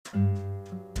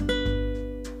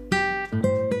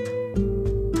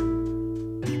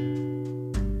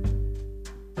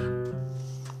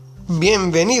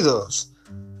Bienvenidos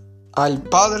al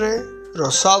Padre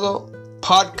Rosado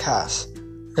Podcast,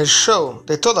 el show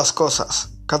de todas cosas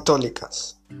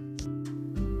católicas.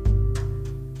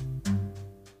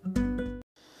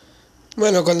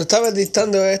 Bueno, cuando estaba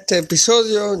editando este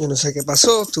episodio, yo no sé qué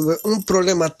pasó, tuve un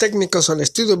problema técnico sobre el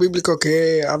estudio bíblico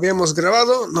que habíamos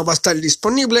grabado, no va a estar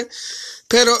disponible,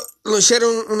 pero nos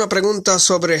hicieron una pregunta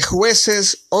sobre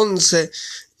Jueces 11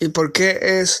 y por qué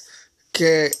es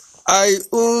que hay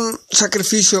un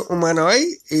sacrificio humano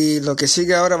ahí, y lo que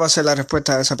sigue ahora va a ser la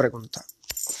respuesta a esa pregunta.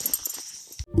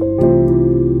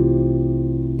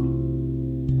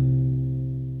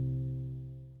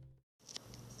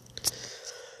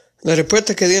 La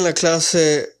respuesta que di en la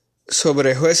clase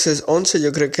sobre Jueces 11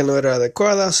 yo creo que no era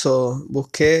adecuada,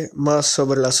 busqué más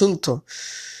sobre el asunto.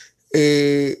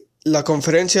 La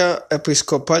Conferencia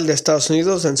Episcopal de Estados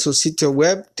Unidos en su sitio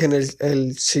web tiene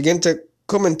el siguiente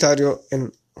comentario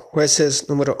en Jueces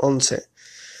número 11.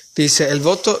 Dice: el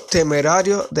voto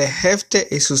temerario de Jefté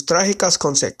y sus trágicas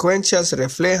consecuencias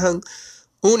reflejan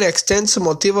un extenso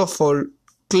motivo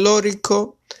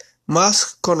folclórico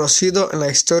más conocido en la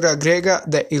historia griega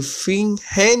de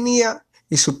Ifigenia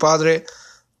y su padre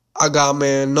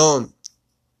Agamenón.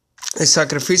 El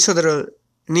sacrificio de los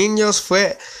niños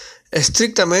fue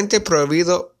estrictamente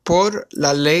prohibido por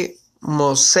la ley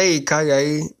mosaica, y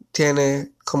ahí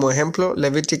tiene como ejemplo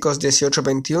Levíticos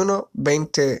 18:21,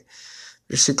 20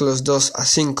 versículos 2 a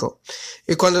 5.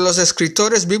 Y cuando los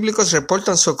escritores bíblicos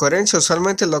reportan su ocurrencia,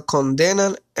 usualmente lo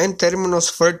condenan en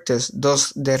términos fuertes.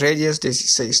 2 de Reyes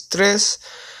 16:3,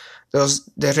 2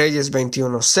 de Reyes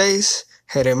 21:6,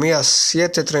 Jeremías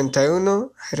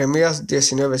 7:31, Jeremías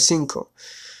 19:5.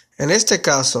 En este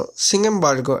caso, sin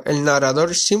embargo, el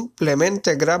narrador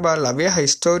simplemente graba la vieja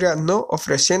historia, no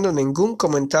ofreciendo ningún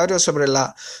comentario sobre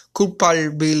la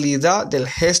culpabilidad del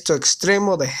gesto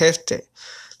extremo de Jefté.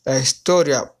 La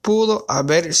historia pudo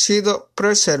haber sido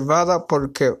preservada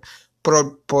porque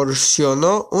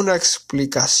proporcionó una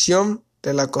explicación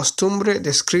de la costumbre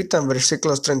descrita en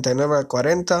versículos 39 a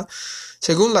 40,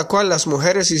 según la cual las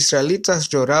mujeres israelitas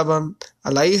lloraban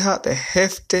a la hija de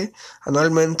Jefté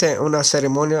anualmente en una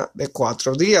ceremonia de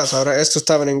 4 días. Ahora, esto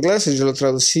estaba en inglés y yo lo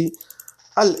traducí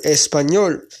al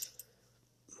español.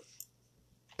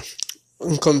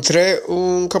 Encontré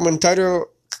un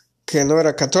comentario que no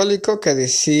era católico, que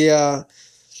decía,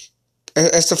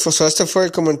 este fue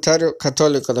el comentario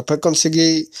católico. Después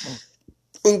conseguí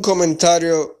un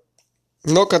comentario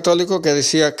no católico que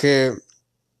decía que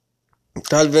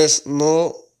tal vez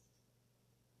no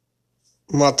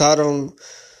mataron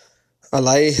a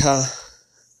la hija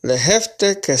de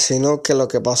Jefté, sino que lo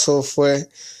que pasó fue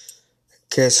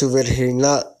que su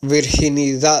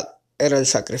virginidad era el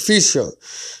sacrificio.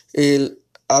 Y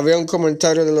había un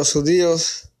comentario de los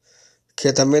judíos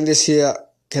que también decía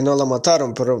que no la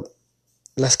mataron, pero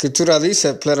la escritura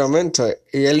dice claramente,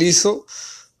 y él hizo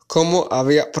como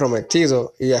había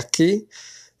prometido. Y aquí,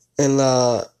 en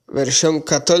la versión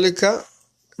católica,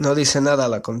 no dice nada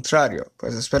al contrario.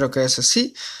 Pues espero que eso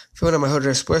sí fue una mejor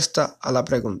respuesta a la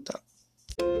pregunta.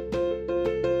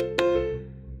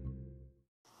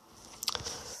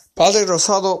 Padre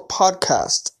Rosado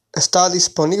Podcast está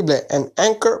disponible en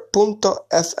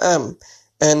Anchor.fm,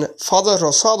 en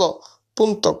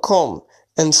fatherrosado.com,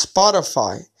 en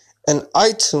Spotify, en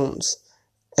iTunes,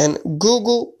 en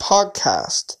Google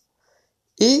Podcast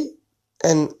y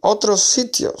en otros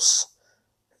sitios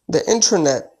de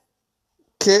internet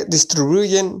que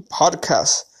distribuyen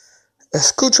podcasts.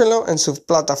 Escúchenlo en su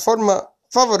plataforma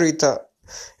favorita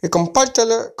y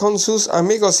compártelo con sus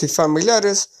amigos y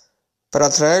familiares para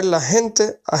traer la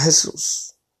gente a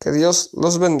Jesús. Que Dios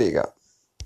los bendiga.